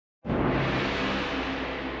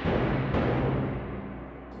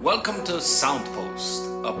Welcome to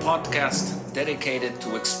Soundpost, a podcast dedicated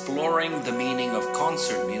to exploring the meaning of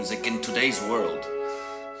concert music in today's world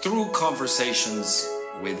through conversations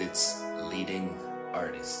with its leading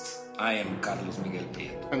artists. I am Carlos Miguel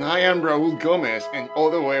Prieto. And I am Raul Gomez, and all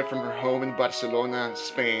the way from her home in Barcelona,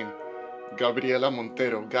 Spain, Gabriela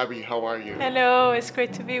Montero. Gabi, how are you? Hello, it's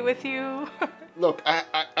great to be with you. Look,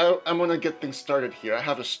 I'm going to get things started here. I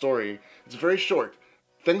have a story. It's very short.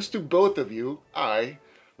 Thanks to both of you, I,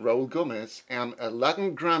 Raul Gomez, am a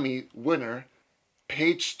Latin Grammy winner,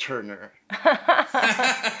 page turner.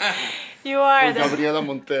 You are. Gabriela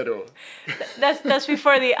Montero. That's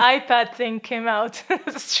before the iPad thing came out.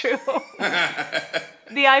 That's true.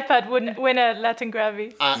 The iPad wouldn't win a Latin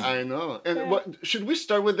Grammy. I know. And should we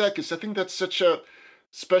start with that? Because I think that's such a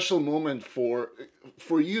special moment for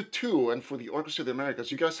you too, and for the Orchestra of the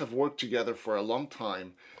Americas. You guys have worked together for a long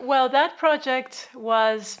time. Well, that project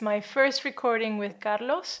was my first recording with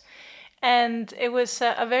Carlos, and it was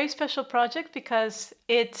a very special project because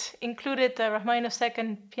it included the Rachmaninoff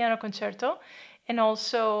Second Piano Concerto and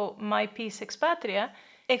also my piece Expatria.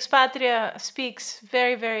 Expatria speaks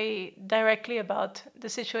very, very directly about the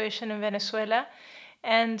situation in Venezuela,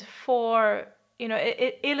 and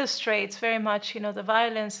it illustrates very much, the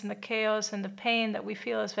violence and the chaos and the pain that we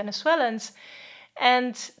feel as Venezuelans.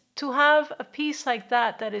 And to have a piece like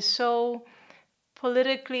that is so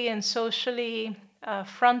politically and socially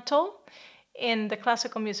frontal in the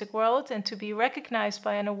classical music world, and to be recognized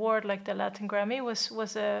by an award like the Latin Grammy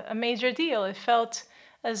was a major deal. It felt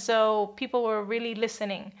as though people were really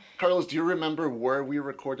listening. Carlos, do you remember where we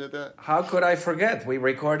recorded that? How could I forget? We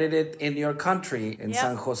recorded it in your country, in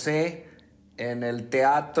San Jose, in el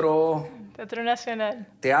Teatro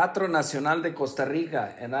Nacional de Costa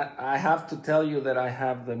Rica. And I have to tell you that I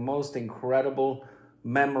have the most incredible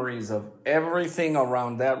memories of everything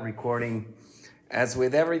around that recording. As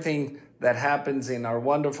with everything that happens in our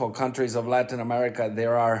wonderful countries of Latin America,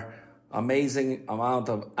 there are amazing amount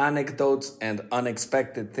of anecdotes and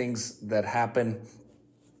unexpected things that happen.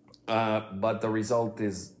 But the result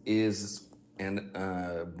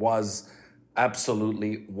was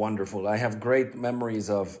absolutely wonderful. I have great memories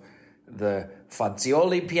of the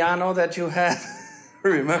Fazioli piano that you had.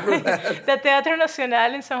 Remember that? The Teatro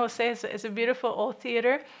Nacional in San Jose is a beautiful old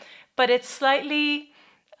theater, but it's slightly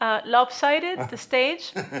lopsided, the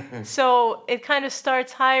stage. So it kind of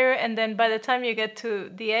starts higher, and then by the time you get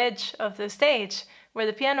to the edge of the stage where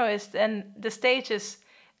the piano is, then the stage is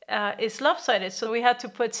lopsided. So we had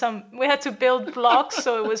to build blocks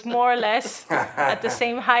so it was more or less at the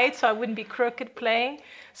same height, so I wouldn't be crooked playing.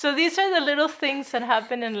 So these are the little things that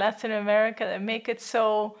happen in Latin America that make it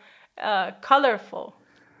so colorful.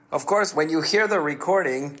 Of course, when you hear the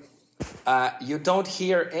recording, you don't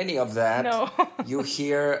hear any of that. No. You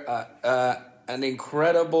hear an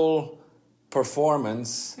incredible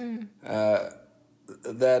performance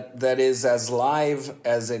that is as live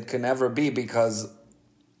as it can ever be, because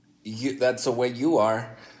that's the way you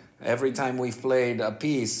are. Every time we've played a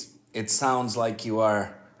piece, it sounds like you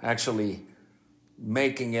are actually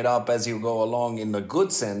making it up as you go along, in the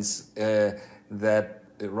good sense, that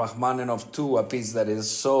Rachmaninoff 2, a piece that is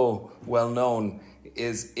so well known,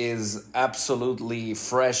 is absolutely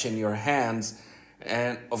fresh in your hands.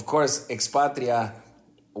 And of course, Expatria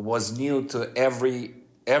was new to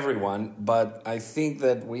everyone, but I think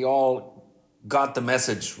that we all got the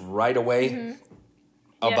message right away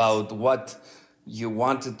about what you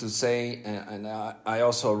wanted to say. And I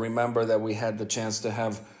also remember that we had the chance to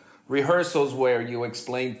have rehearsals where you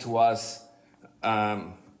explained to us,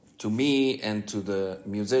 to me and to the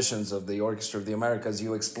musicians of the Orchestra of the Americas,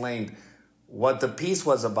 you explained what the piece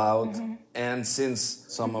was about. And since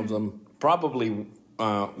some of them probably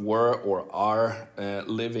were or are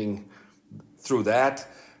living through that,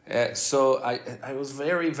 so I was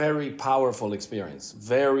very, very powerful experience.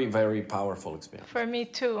 Very, very powerful experience. For me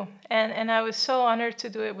too. And I was so honored to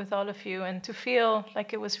do it with all of you, and to feel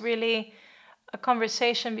like it was really a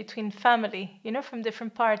conversation between family, from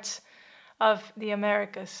different parts of the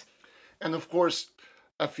Americas. And of course,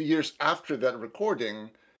 a few years after that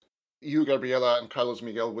recording, you, Gabriela, and Carlos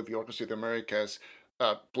Miguel with the Orchestra of the Americas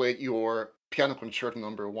played your Piano Concerto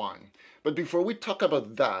No. 1. But before we talk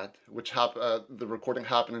about that, which the recording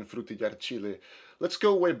happened in Frutillar, Chile, let's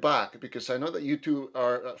go way back, because I know that you two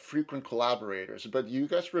are frequent collaborators. But do you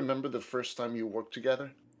guys remember the first time you worked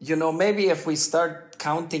together? Maybe if we start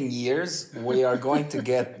counting years, we are going to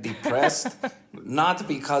get depressed, not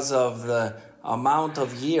because of the amount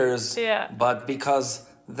of years, but because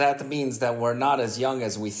that means that we're not as young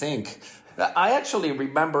as we think. I actually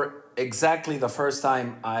remember exactly the first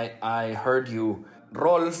time I heard you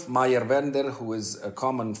Rolf Meyer-Wender, who is a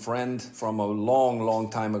common friend from a long, long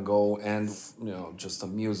time ago, and just a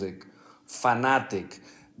music fanatic,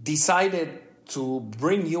 decided to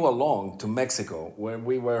bring you along to Mexico, where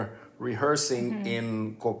we were rehearsing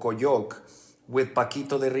in Cocoyoc with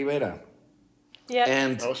Paquito de Rivera. Yeah,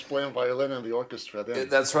 and I was playing violin in the orchestra then.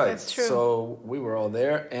 that's right. That's true. So we were all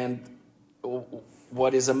there, and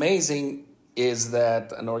what is amazing is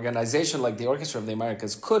that an organization like the Orchestra of the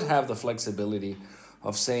Americas could have the flexibility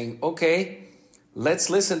of saying, okay, let's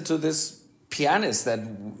listen to this pianist that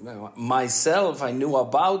myself, I knew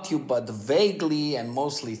about you, but vaguely and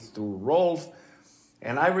mostly through Rolf.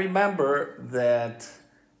 And I remember that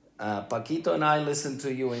Paquito and I listened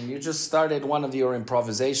to you, and you just started one of your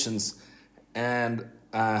improvisations, and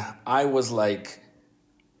I was like,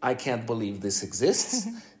 I can't believe this exists.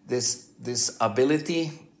 this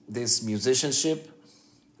ability, this musicianship.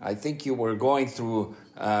 I think you were going through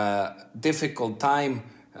difficult time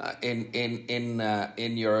in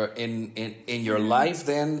your life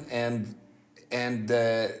then, and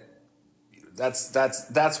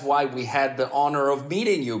that's why we had the honor of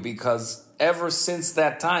meeting you, because ever since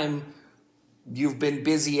that time you've been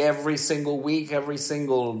busy every single week, every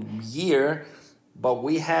single year, but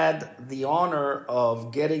we had the honor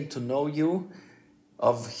of getting to know you,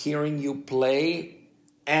 of hearing you play,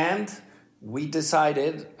 and we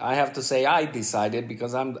decided, I decided,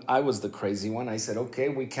 because I was the crazy one. I said, okay,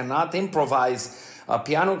 we cannot improvise a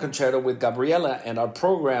piano concerto with Gabriela, and our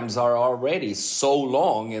programs are already so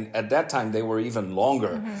long, and at that time they were even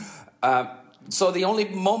longer. So the only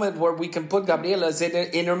moment where we can put Gabriela is in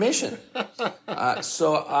intermission.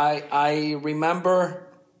 So I remember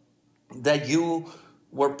that you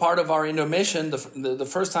were part of our intermission. The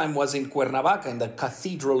first time was in Cuernavaca, in the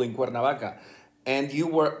cathedral in Cuernavaca. And you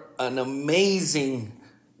were an amazing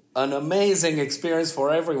experience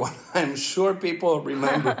for everyone. I'm sure people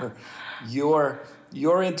remember your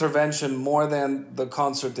intervention more than the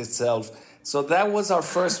concert itself. So that was our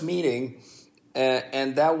first meeting,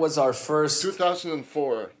 and that was our first...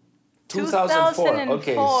 2004. 2004.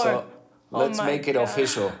 Okay, so let's my make it God.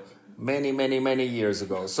 official. Many years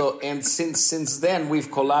ago. So, and since then we've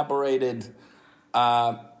collaborated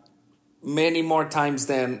many more times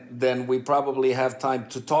than we probably have time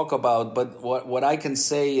to talk about. But what I can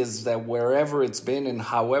say is that wherever it's been and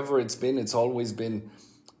however it's been, it's always been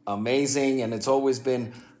amazing, and it's always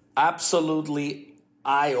been absolutely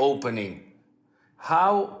eye-opening.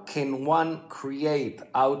 How can one create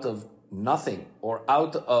out of nothing, or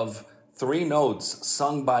out of 3 notes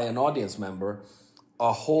sung by an audience member,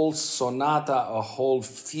 a whole sonata, a whole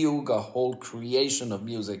fugue, a whole creation of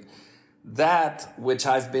music? That which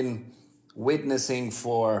I've been witnessing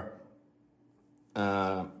for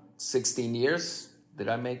 16 years. Did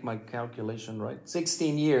I make my calculation right?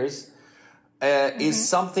 16 years is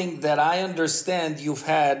something that I understand you've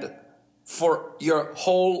had for your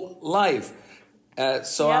whole life.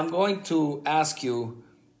 So Yep. I'm going to ask you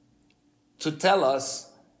to tell us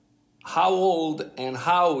how old and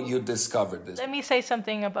how you discovered this. Let me say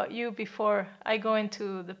something about you before I go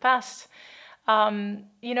into the past.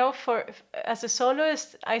 As a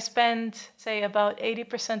soloist, I spend, say, about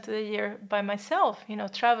 80% of the year by myself,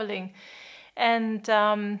 traveling and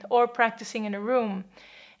or practicing in a room.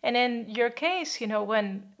 And in your case,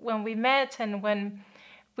 when we met and when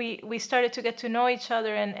we started to get to know each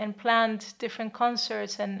other and planned different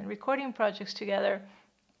concerts and recording projects together,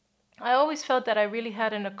 I always felt that I really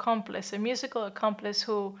had an accomplice, a musical accomplice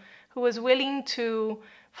who was willing to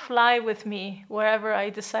fly with me wherever I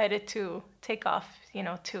decided to take off,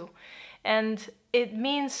 to. And it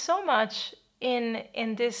means so much in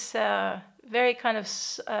this very kind of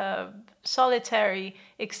solitary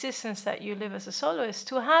existence that you live as a soloist,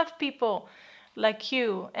 to have people like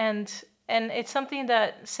you. And it's something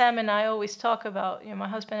that Sam and I always talk about, my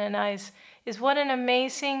husband and I, is what an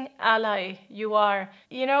amazing ally you are.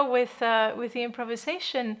 With the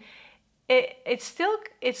improvisation, it's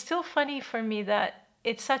still funny for me that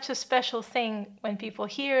it's such a special thing when people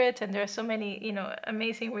hear it, and there are so many,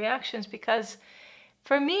 amazing reactions, because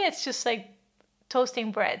for me it's just like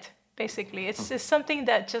toasting bread, basically. It's just something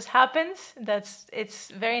that just happens, it's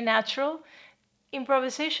very natural.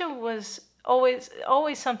 Improvisation was always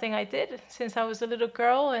something I did since I was a little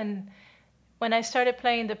girl, and when I started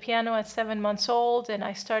playing the piano at 7 months old, and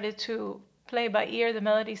I started to play by ear the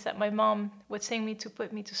melodies that my mom would sing me to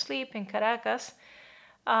put me to sleep in Caracas,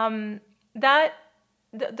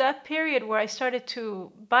 that period where I started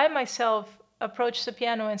to, by myself, approach the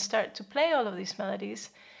piano and start to play all of these melodies,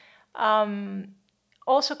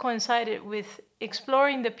 also coincided with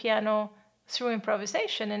exploring the piano through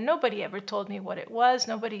improvisation, and nobody ever told me what it was.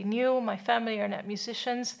 Nobody knew. My family are not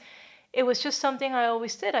musicians. It was just something I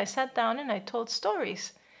always did. I sat down and I told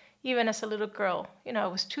stories, even as a little girl. I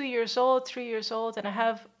was 2 years old, 3 years old, and I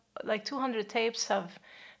have like 200 tapes of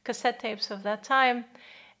cassette tapes of that time,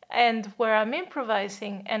 and where I'm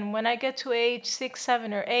improvising. And when I get to age 6,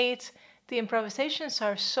 7, or 8, the improvisations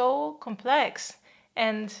are so complex,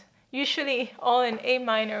 and usually all in A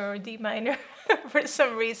minor or D minor for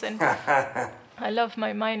some reason. I love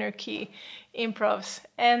my minor key improvs,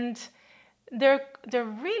 and they're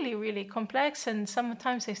really, really complex, and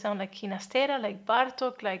sometimes they sound like Kinastera, like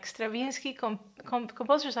Bartók, like Stravinsky,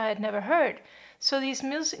 composers I had never heard. So these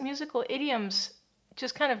musical idioms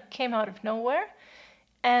just kind of came out of nowhere,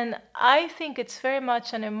 and I think it's very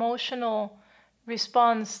much an emotional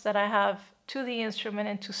response that I have to the instrument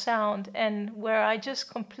and to sound, and where I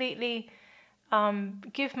just completely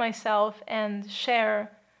give myself and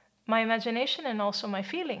share my imagination and also my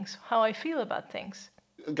feelings, how I feel about things.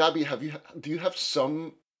 Gabi, do you have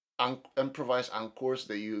some improvised encores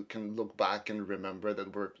that you can look back and remember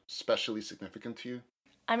that were especially significant to you?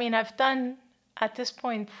 I mean, I've done at this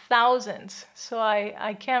point thousands, so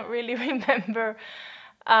I can't really remember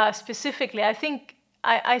specifically. I think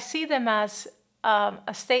I see them as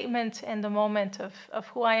a statement in the moment of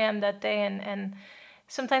who I am that day, and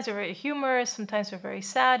sometimes they're very humorous, sometimes they're very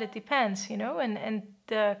sad. It depends, and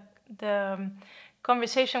the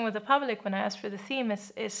conversation with the public when I ask for the theme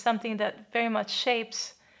is something that very much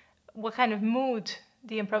shapes what kind of mood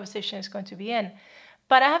the improvisation is going to be in.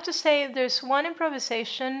 But I have to say, there's one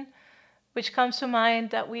improvisation which comes to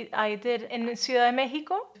mind that I did in Ciudad de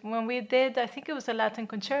Mexico when we did, I think it was the Latin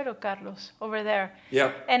Concerto, Carlos, over there.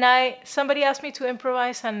 Yeah. And somebody asked me to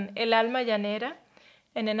improvise on El Alma Llanera,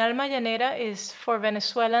 and El Alma Llanera is for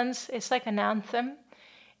Venezuelans. It's like an anthem,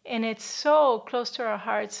 and it's so close to our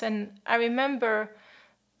hearts. And I remember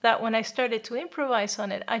that when I started to improvise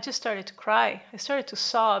on it, I just started to cry. I started to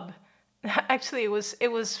sob. Actually,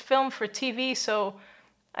 it was filmed for TV, so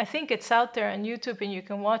I think it's out there on YouTube and you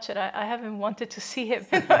can watch it. I haven't wanted to see it.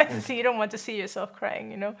 So you don't want to see yourself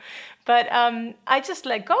crying, But I just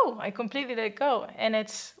let go. I completely let go. And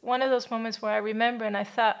it's one of those moments where I remember and I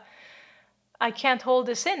thought, I can't hold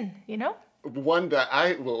this in, One that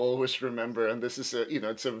I will always remember, and this is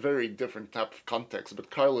it's a very different type of context, but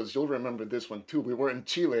Carlos, you'll remember this one too. We were in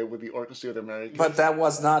Chile with the Orchestra of the Americas. But that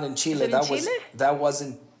was not in Chile. That was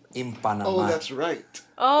in Panama. Oh, that's right.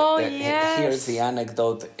 Oh, yes. Here's the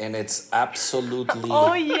anecdote, and it's absolutely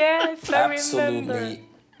oh, yes, I absolutely remember.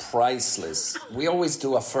 Priceless. We always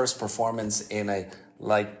do a first performance in a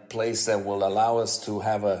place that will allow us to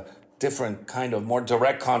have a different kind of more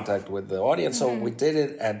direct contact with the audience. Mm-hmm. So we did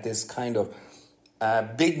it at this kind of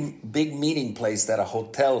big meeting place that a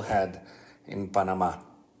hotel had in Panama.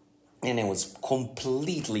 And it was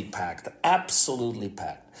completely packed, absolutely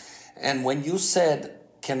packed. And when you said,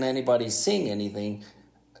 can anybody sing anything?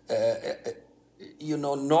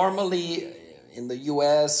 Normally in the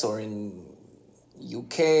US or in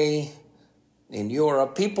UK, in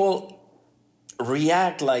Europe, people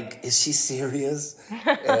react like, is she serious?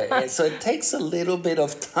 So it takes a little bit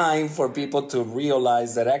of time for people to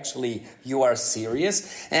realize that actually you are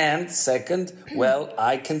serious. And second, well,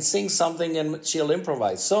 I can sing something and she'll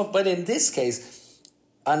improvise. So, but in this case,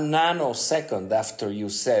 a nanosecond after you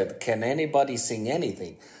said, can anybody sing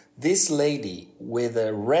anything? This lady with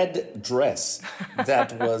a red dress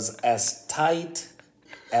that was as tight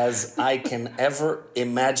as I can ever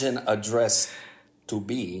imagine a dress to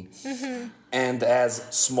be, and as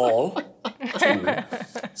small too,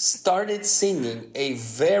 started singing a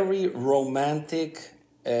very romantic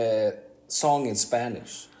song in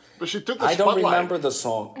Spanish. But she took the I spotlight. don't remember the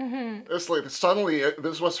song. Mm-hmm. It's like suddenly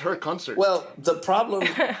this was her concert. Well, the problem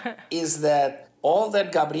is that all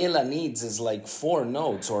that Gabriela needs is like 4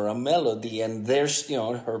 notes or a melody, and there's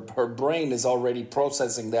her brain is already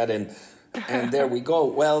processing that, and there we go.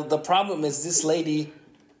 Well, the problem is this lady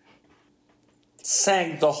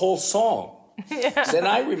sang the whole song. Yeah. Then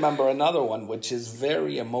I remember another one which is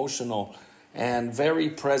very emotional and very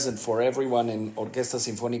present for everyone in Orquesta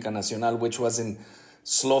Sinfónica Nacional, which was in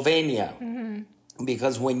Slovenia. Mm-hmm.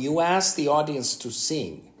 Because when you ask the audience to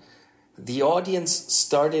sing, the audience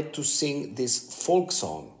started to sing this folk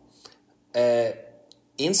song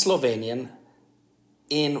in Slovenian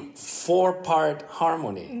in 4-part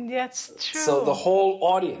harmony. That's true. So the whole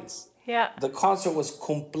audience. Yeah. The concert was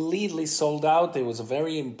completely sold out. It was a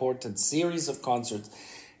very important series of concerts.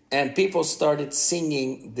 And people started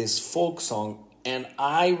singing this folk song. And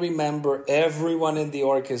I remember everyone in the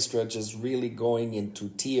orchestra just really going into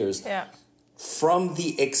tears. Yeah. From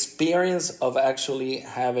the experience of actually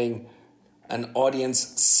having an audience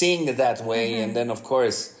sing that way. And then, of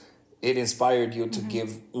course, it inspired you to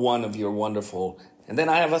give one of your wonderful. And then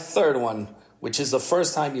I have a third one, which is the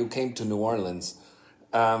first time you came to New Orleans,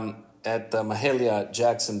 at the Mahalia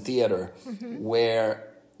Jackson Theater, where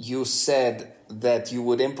you said that you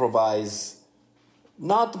would improvise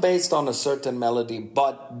not based on a certain melody,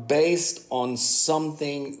 but based on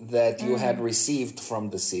something that you had received from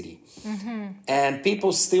the city. And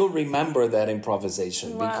people still remember that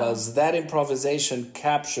improvisation because that improvisation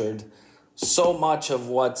captured so much of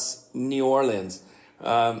what's New Orleans,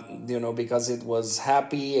 because it was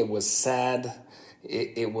happy, it was sad,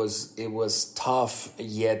 it was tough,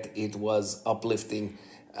 yet it was uplifting.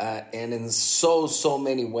 And in so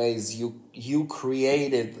many ways, you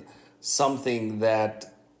created something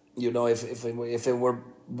that, if it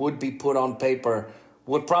would be put on paper,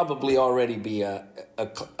 would probably already be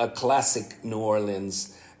a classic New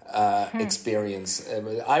Orleans experience.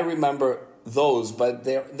 I remember those, but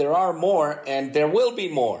there are more, and there will be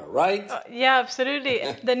more, right? Yeah, absolutely.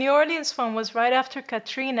 The New Orleans one was right after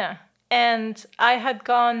Katrina, and I had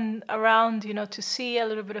gone around, to see a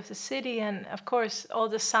little bit of the city, and of course, all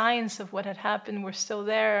the signs of what had happened were still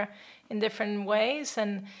there in different ways,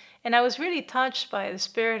 and I was really touched by the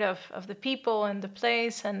spirit of the people and the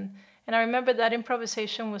place, and I remember that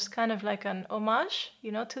improvisation was kind of like an homage,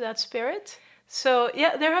 to that spirit. So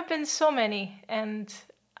yeah, there have been so many, and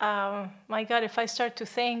my God, if I start to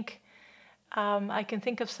think, I can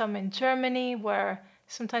think of some in Germany where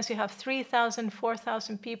sometimes you have 3,000,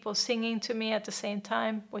 4,000 people singing to me at the same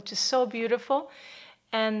time, which is so beautiful.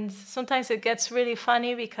 And sometimes it gets really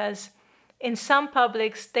funny because in some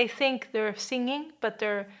publics, they think they're singing, but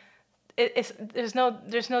there's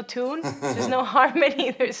no tune, there's no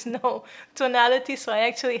harmony, there's no tonality, so I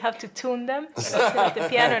actually have to tune them. I sit at the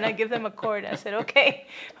piano and I give them a chord. I said, okay,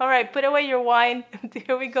 all right, put away your wine,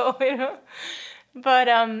 here we go, But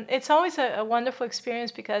it's always a wonderful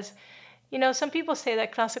experience because, some people say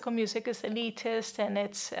that classical music is elitist and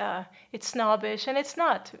it's snobbish, and it's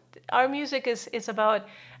not. Our music is about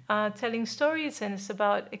telling stories, and it's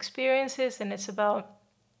about experiences, and it's about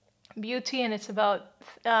beauty, and it's about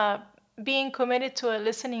being committed to a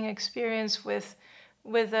listening experience with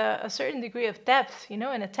a certain degree of depth,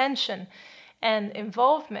 and attention and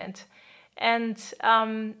involvement. And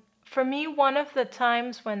for me, one of the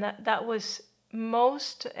times when that was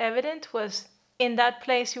most evident was in that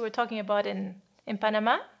place you were talking about in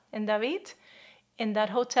Panama, in David, in that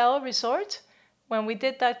hotel resort, when we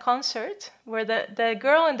did that concert where the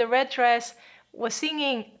girl in the red dress was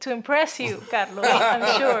singing to impress you, Carlos,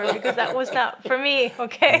 I'm sure, because that was not for me,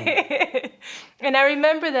 okay? And I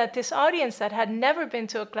remember that this audience that had never been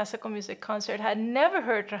to a classical music concert, had never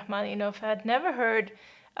heard Rachmaninoff, had never heard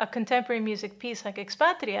a contemporary music piece like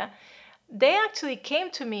Expatria, they actually came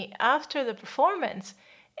to me after the performance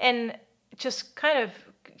and just kind of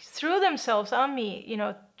threw themselves on me,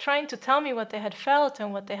 trying to tell me what they had felt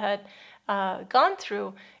and what they had gone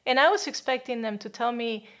through. And I was expecting them to tell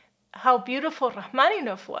me how beautiful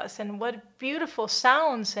Rachmaninoff was and what beautiful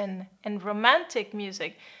sounds and romantic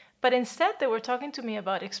music. But instead, they were talking to me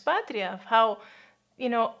about Expatria, of how,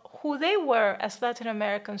 who they were as Latin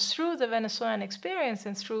Americans through the Venezuelan experience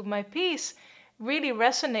and through my piece really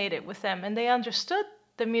resonated with them. And they understood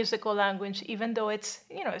the musical language, even though it's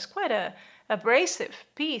quite a abrasive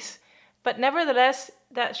piece. But nevertheless,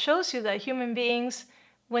 that shows you that human beings,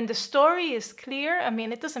 when the story is clear,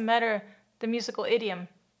 it doesn't matter the musical idiom.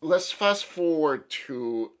 Let's fast forward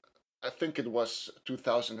to, I think it was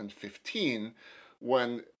 2015,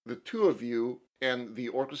 when the two of you and the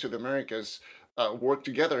Orchestra of the Americas worked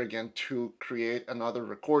together again to create another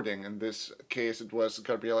recording. In this case, it was,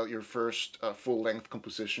 Gabriela, your first full-length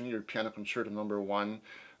composition, your Piano Concerto No. 1,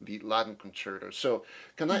 the Latin Concerto. So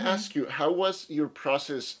can I ask you, how was your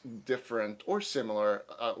process different or similar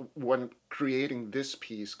when creating this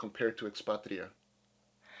piece compared to Expatria?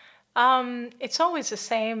 It's always the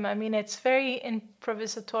same. It's very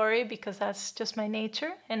improvisatory because that's just my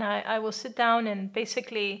nature. And I will sit down and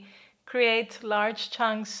basically create large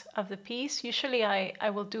chunks of the piece. Usually I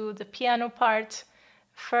will do the piano part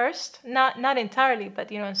first, not entirely,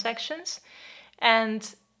 but in sections.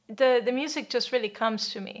 And the music just really comes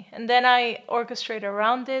to me. And then I orchestrate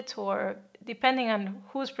around it, or depending on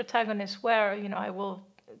whose protagonists were, I will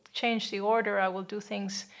change the order. I will do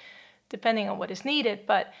things depending on what is needed.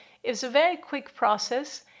 But it's a very quick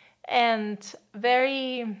process and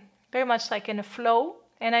very, very much like in a flow.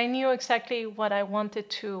 And I knew exactly what I wanted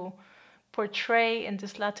to portray in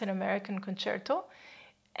this Latin American concerto.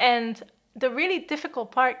 And the really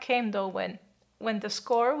difficult part came, though, when the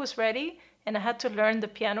score was ready, and I had to learn the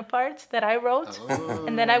piano parts that I wrote.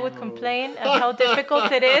 And then I would complain at how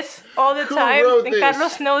difficult it is all the time. And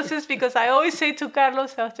Carlos knows this because I always say to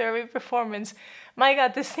Carlos after every performance, my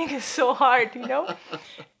God, this thing is so hard, you know?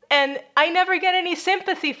 And I never get any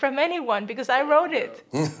sympathy from anyone because I wrote it.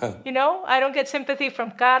 You know, I don't get sympathy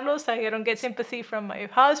from Carlos. I don't get sympathy from my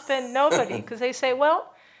husband, nobody. Because they say,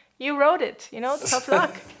 well, you wrote it, you know, tough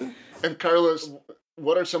luck. And Carlos,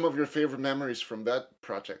 what are some of your favorite memories from that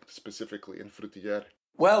project, specifically in Frutillar?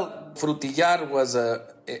 Well, Frutillar was,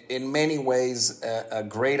 in many ways, a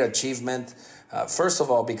great achievement. First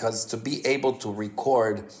of all, because to be able to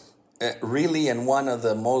record really in one of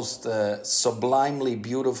the most sublimely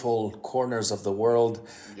beautiful corners of the world,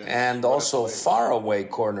 yes, and also faraway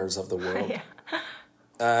corners of the world. Yeah.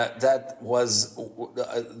 That was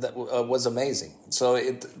amazing. So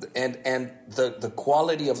the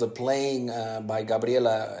quality of the playing by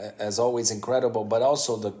Gabriela, as always, incredible. But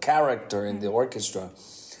also the character in the orchestra,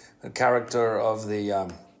 the character of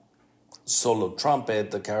the solo trumpet,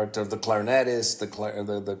 the character of the clarinetist,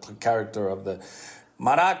 the character of the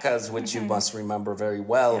maracas, which you must remember very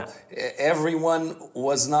well. Yeah. Everyone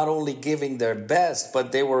was not only giving their best,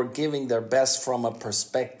 but they were giving their best from a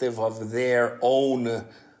perspective of their own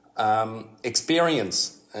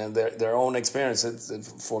experience and their own experience.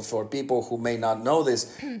 For people who may not know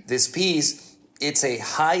this piece, it's a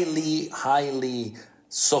highly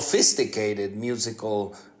sophisticated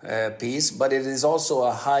musical piece, but it is also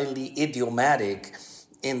a highly idiomatic,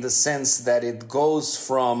 in the sense that it goes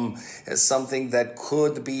from something that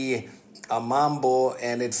could be a mambo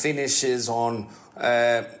and it finishes on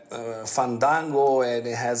fandango, and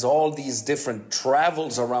it has all these different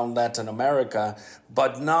travels around Latin America,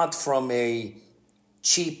 but not from a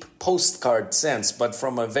cheap postcard sense, but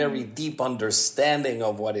from a very deep understanding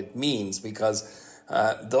of what it means, because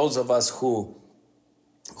those of us who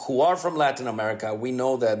are from Latin America, we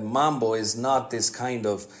know that mambo is not this kind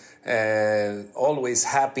of always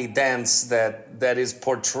happy dance that is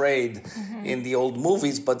portrayed in the old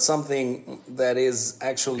movies, but something that is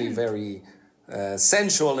actually very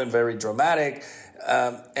sensual and very dramatic,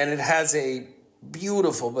 and it has a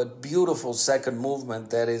beautiful second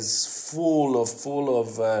movement that is full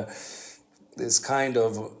of this kind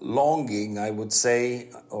of longing, I would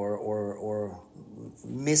say, or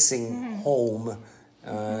missing home.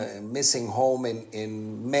 Missing home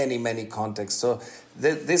in many contexts. So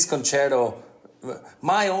this concerto,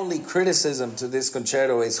 my only criticism to this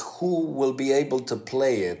concerto is who will be able to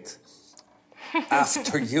play it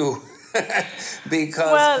after you.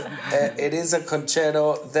 Because it is a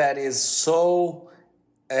concerto that is so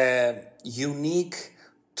unique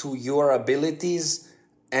to your abilities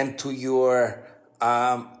and to your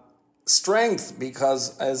strength,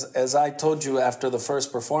 because as I told you after the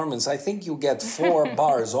first performance, I think you get 4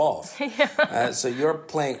 bars off. Yeah. So you're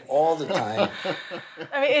playing all the time.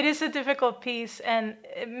 I mean, it is a difficult piece, and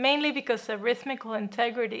mainly because the rhythmical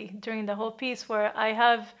integrity during the whole piece, where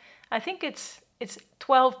I think it's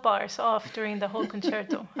 12 bars off during the whole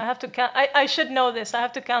concerto. I have to count. I should know this. I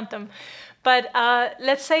have to count them. But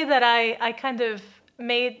let's say that I kind of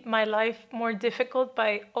made my life more difficult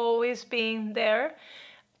by always being there,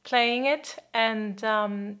 playing it, and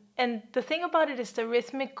the thing about it is the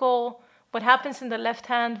rhythmical, what happens in the left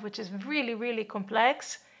hand, which is really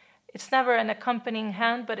complex. It's never an accompanying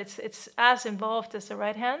hand, but it's as involved as the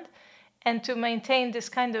right hand, and to maintain this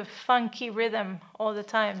kind of funky rhythm all the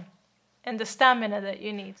time, and the stamina that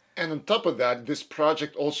you need. And on top of that, this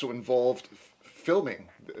project also involved filming.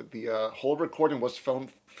 The whole recording was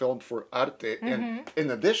filmed for Arte, and in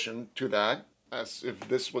addition to that, as if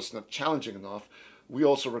this was not challenging enough, we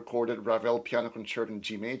also recorded Ravel Piano Concerto in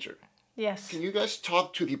G major. Yes. Can you guys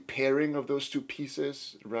talk to the pairing of those two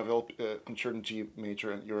pieces, Ravel Concerto in G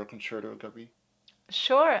major and your concerto, Gabi?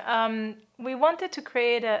 Sure. We wanted to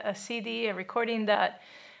create a CD, a recording that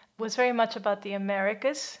was very much about the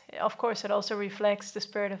Americas. Of course, it also reflects the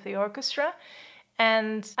spirit of the orchestra.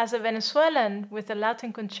 And as a Venezuelan with the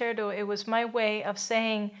Latin concerto, it was my way of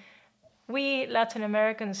saying we Latin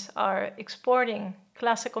Americans are exporting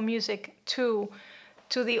classical music to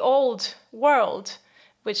the old world,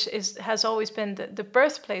 which has always been the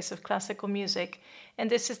birthplace of classical music. And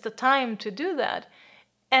this is the time to do that.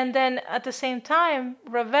 And then at the same time,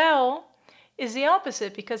 Ravel is the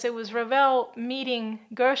opposite, because it was Ravel meeting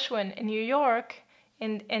Gershwin in New York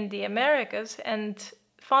in the Americas and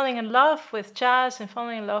falling in love with jazz and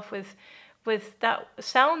falling in love with that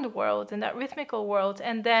sound world and that rhythmical world,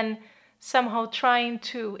 and then somehow trying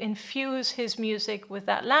to infuse his music with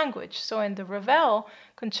that language. So in the Ravel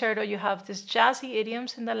concerto, you have this jazzy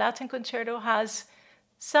idioms, and the Latin concerto has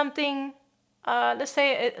something let's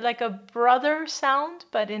say, like a brother sound,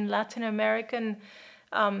 but in Latin American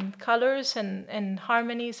colors and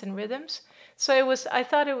harmonies and rhythms. So we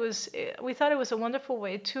thought it was a wonderful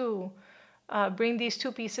way to bring these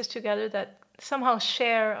two pieces together that somehow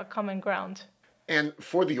share a common ground. And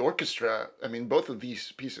for the orchestra, I mean, both of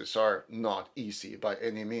these pieces are not easy by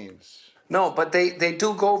any means. No, but they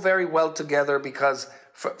do go very well together because,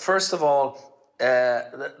 first of all,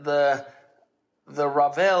 the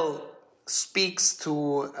Ravel speaks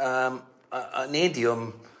to an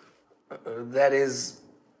idiom that is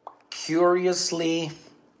curiously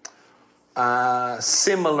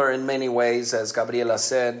similar in many ways, as Gabriela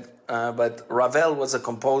said. But Ravel was a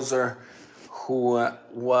composer who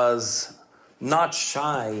was not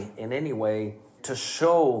shy in any way to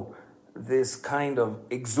show this kind of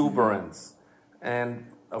exuberance. And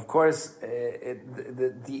of course,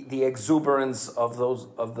 the exuberance of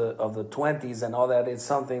the 20s and all that is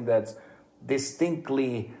something that's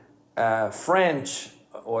distinctly French,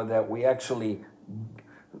 or that we actually,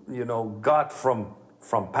 got from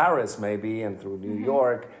Paris maybe and through New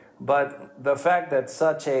York. But the fact that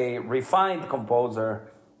such a refined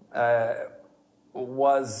composer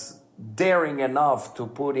was daring enough to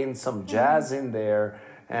put in some jazz in there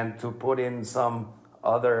and to put in some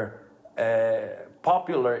other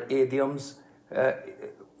popular idioms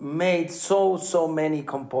made so many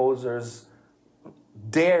composers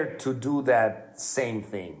dare to do that same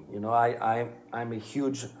thing. I'm a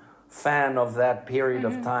huge fan of that period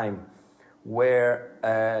of time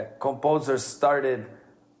where composers started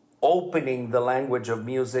opening the language of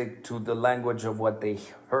music to the language of what they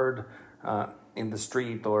heard in the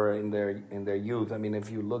street or in their youth. I mean, if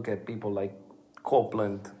you look at people like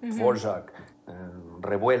Copland, Dvorak,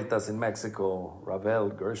 Revueltas in Mexico,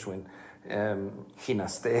 Ravel, Gershwin,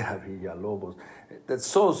 Ginastera, Villalobos, there's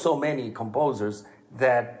so many composers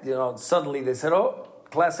that suddenly they said, oh,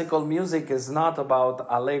 classical music is not about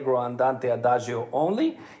allegro, andante, adagio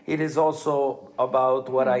only. It is also about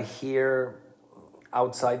what I hear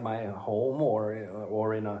outside my home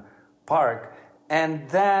or in a park. And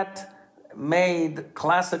that made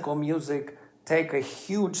classical music take a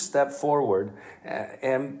huge step forward.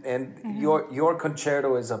 Your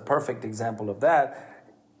concerto is a perfect example of that.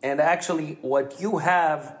 And actually what you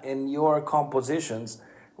have in your compositions,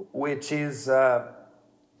 which is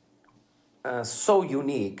so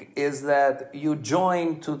unique, is that you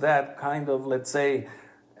join to that kind of, let's say,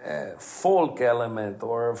 folk element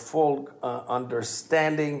or folk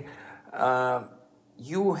understanding.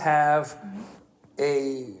 You have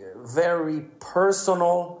a very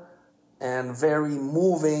personal and very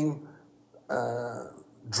moving,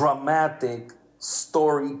 dramatic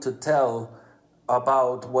story to tell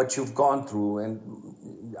about what you've gone through. And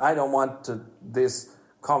I don't want this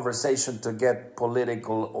conversation to get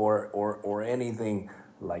political or anything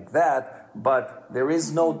like that, but there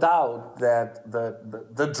is no doubt that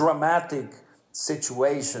the dramatic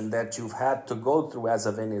situation that you've had to go through as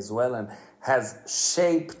a Venezuelan has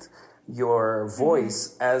shaped your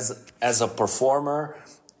voice as a performer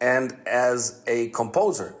and as a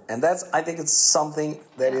composer. And I think it's something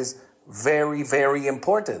that is very, very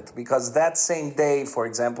important, because that same day, for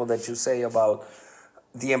example, that you say about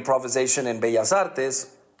the improvisation in Bellas Artes,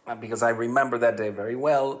 because I remember that day very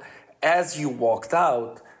well, as you walked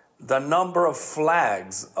out, the number of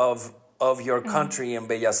flags of your country in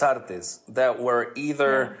Bellas Artes that were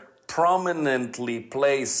either prominently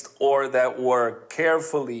placed or that were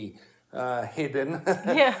carefully hidden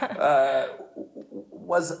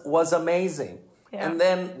was amazing. Yeah. And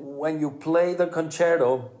then when you play the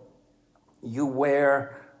concerto, you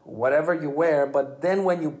wear whatever you wear, but then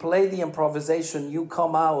when you play the improvisation, you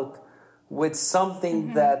come out with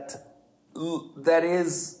something that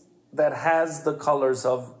has the colors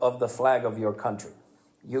of the flag of your country.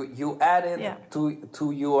 You add it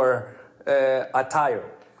to your attire.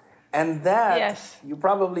 And that you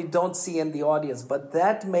probably don't see in the audience, but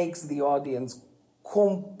that makes the audience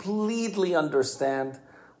completely understand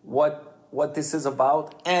what this is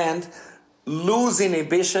about and lose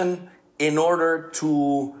inhibition in order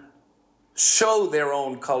to show their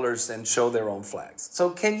own colors and show their own flags.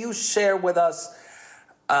 So can you share with us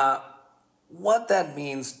what that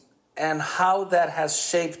means and how that has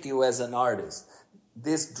shaped you as an artist,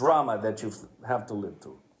 this drama that you have to live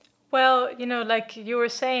through? Well, like you were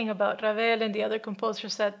saying about Ravel and the other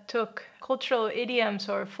composers that took cultural idioms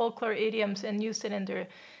or folklore idioms and used it in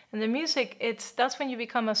the music, that's when you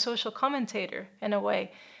become a social commentator in a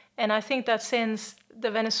way. And I think that since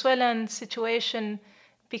the Venezuelan situation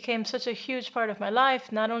became such a huge part of my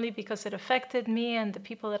life, not only because it affected me and the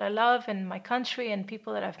people that I love and my country and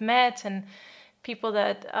people that I've met and people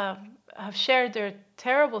that have shared their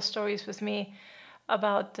terrible stories with me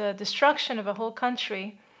about the destruction of a whole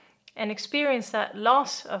country and experienced that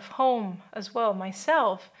loss of home as well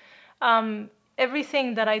myself.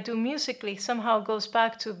 Everything that I do musically somehow goes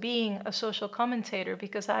back to being a social commentator,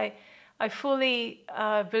 because I fully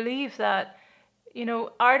believe that,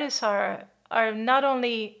 artists are not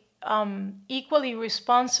only equally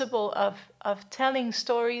responsible of telling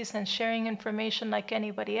stories and sharing information like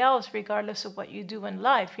anybody else, regardless of what you do in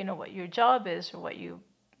life, what your job is or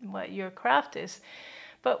what your craft is,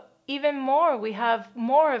 but even more, we have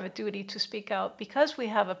more of a duty to speak out because we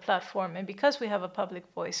have a platform and because we have a public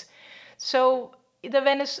voice. So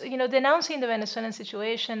denouncing the Venezuelan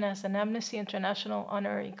situation as an Amnesty International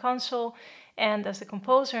honorary consul and as a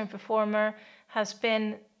composer and performer has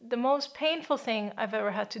been the most painful thing I've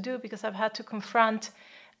ever had to do, because I've had to confront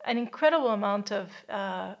an incredible amount of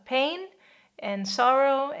pain and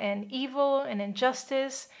sorrow and evil and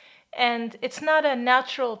injustice. And it's not a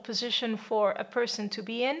natural position for a person to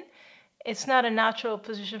be in. It's not a natural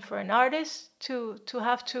position for an artist to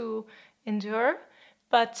have to endure.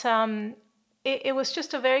 But it was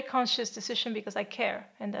just a very conscious decision because I care,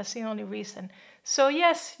 and that's the only reason. So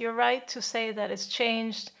yes, you're right to say that it's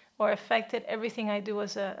changed or affected everything I do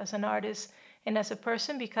as an artist and as a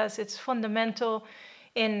person, because it's fundamental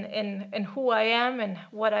in who I am and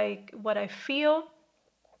what I feel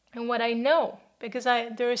and what I know. Because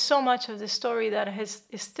there is so much of the story that is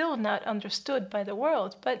still not understood by the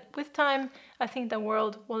world. But with time, I think the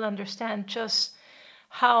world will understand just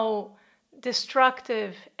how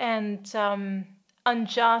destructive and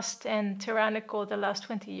unjust and tyrannical the last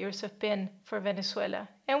 20 years have been for Venezuela.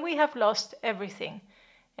 And we have lost everything.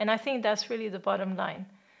 And I think that's really the bottom line.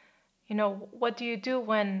 What do you do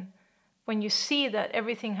when you see that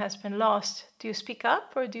everything has been lost? Do you speak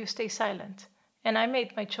up or do you stay silent? And I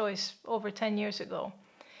made my choice over 10 years ago.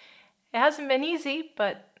 It hasn't been easy,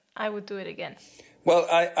 but I would do it again. Well,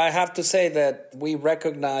 I have to say that we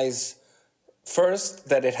recognize, first,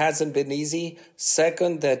 that it hasn't been easy.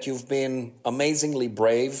 Second, that you've been amazingly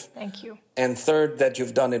brave. Thank you. And third, that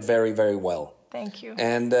you've done it very, very well. Thank you.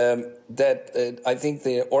 And I think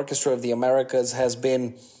the Orchestra of the Americas has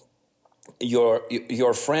been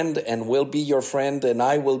your friend and will be your friend, and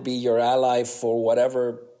I will be your ally for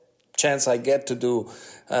whatever chance I get to do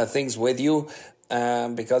things with you,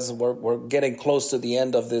 because we're getting close to the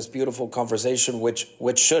end of this beautiful conversation, which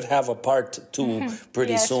should have a part two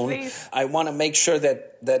pretty soon. Please. I want to make sure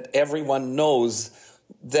that everyone knows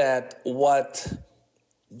that what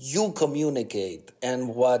you communicate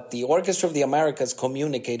and what the Orchestra of the Americas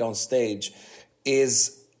communicate on stage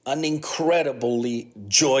is an incredibly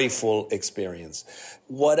joyful experience.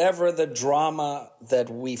 Whatever the drama that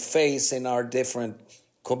we face in our different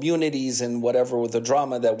communities and whatever the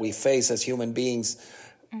drama that we face as human beings,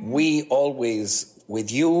 we always,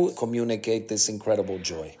 with you, communicate this incredible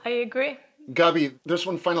joy. I agree. Gabi, there's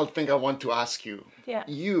one final thing I want to ask you. Yeah.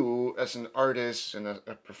 You, as an artist and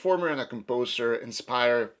a performer and a composer,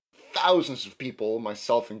 inspire thousands of people,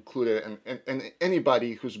 myself included, and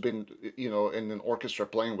anybody who's been, in an orchestra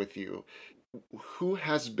playing with you. Who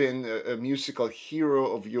has been a musical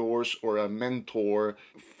hero of yours or a mentor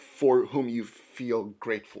for whom you feel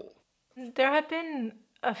grateful? There have been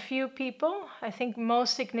a few people. I think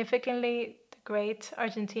most significantly, the great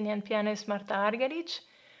Argentinian pianist Marta Argerich,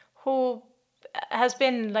 who has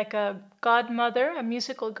been like a godmother, a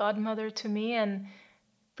musical godmother to me, and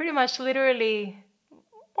pretty much literally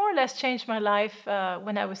more or less changed my life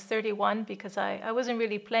when I was 31, because I wasn't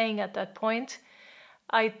really playing at that point.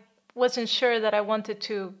 I wasn't sure that I wanted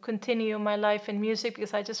to continue my life in music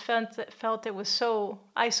because I just felt it was so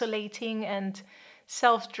isolating and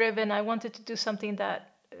self-driven. I wanted to do something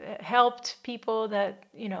that helped people, that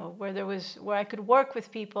where I could work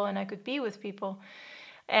with people and I could be with people.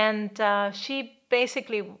 And she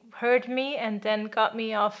basically heard me and then got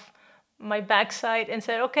me off my backside and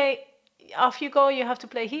said, okay, off you go, you have to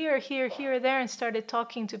play here, here, here, there, and started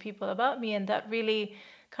talking to people about me. And that really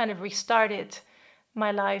kind of restarted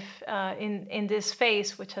my life in this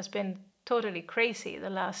phase, which has been totally crazy the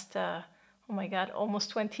last,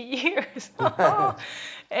 almost 20 years.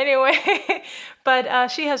 Anyway, but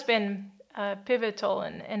she has been pivotal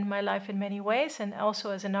in my life in many ways, and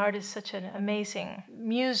also as an artist, such an amazing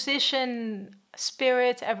musician,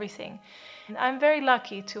 spirit, everything. And I'm very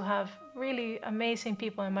lucky to have really amazing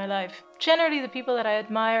people in my life. Generally, the people that I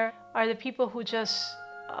admire are the people who just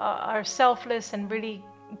are selfless and really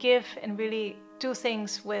give and really do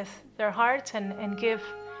things with their heart and give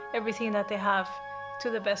everything that they have to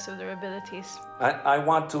the best of their abilities. I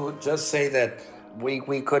want to just say that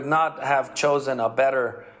we could not have chosen a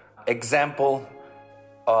better example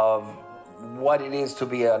of what it is to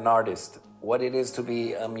be an artist, what it is to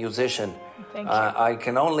be a musician. Thank you. I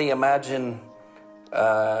can only imagine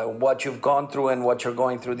what you've gone through and what you're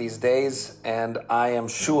going through these days, and I am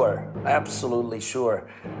sure, absolutely sure,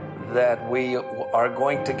 that we are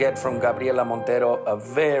going to get from Gabriela Montero a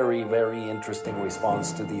very, very interesting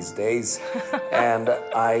response to these days. And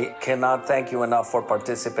I cannot thank you enough for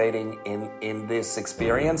participating in this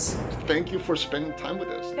experience. Thank you for spending time with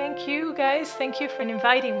us. Thank you, guys. Thank you for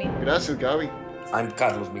inviting me. Gracias, Gaby. I'm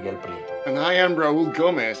Carlos Miguel Prieto. And I am Raul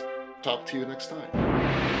Gomez. Talk to you next time.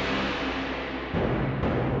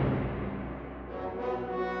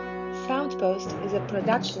 Soundpost is a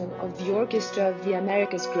production of the Orchestra of the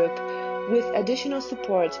Americas Group with additional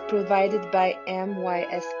support provided by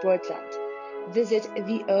MYS Sportsat. Visit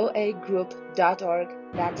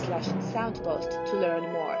voagroup.org/soundpost to learn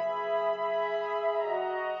more.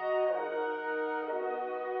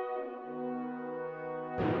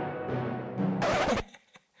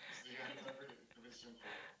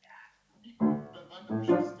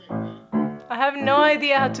 I have no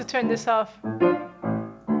idea how to turn this off.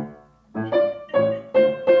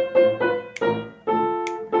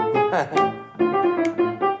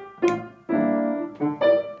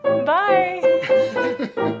 Bye.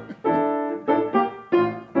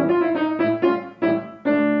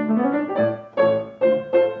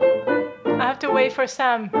 I have to wait for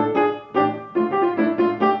Sam.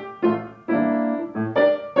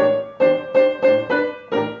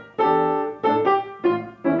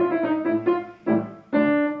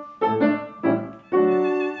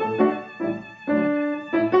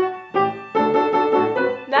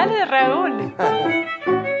 Dale, Raúl.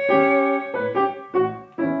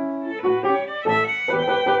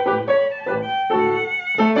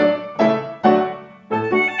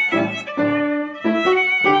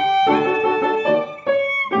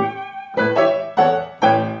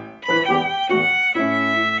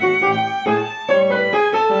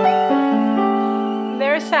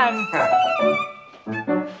 There's Sam.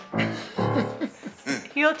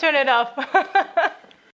 He'll turn it off.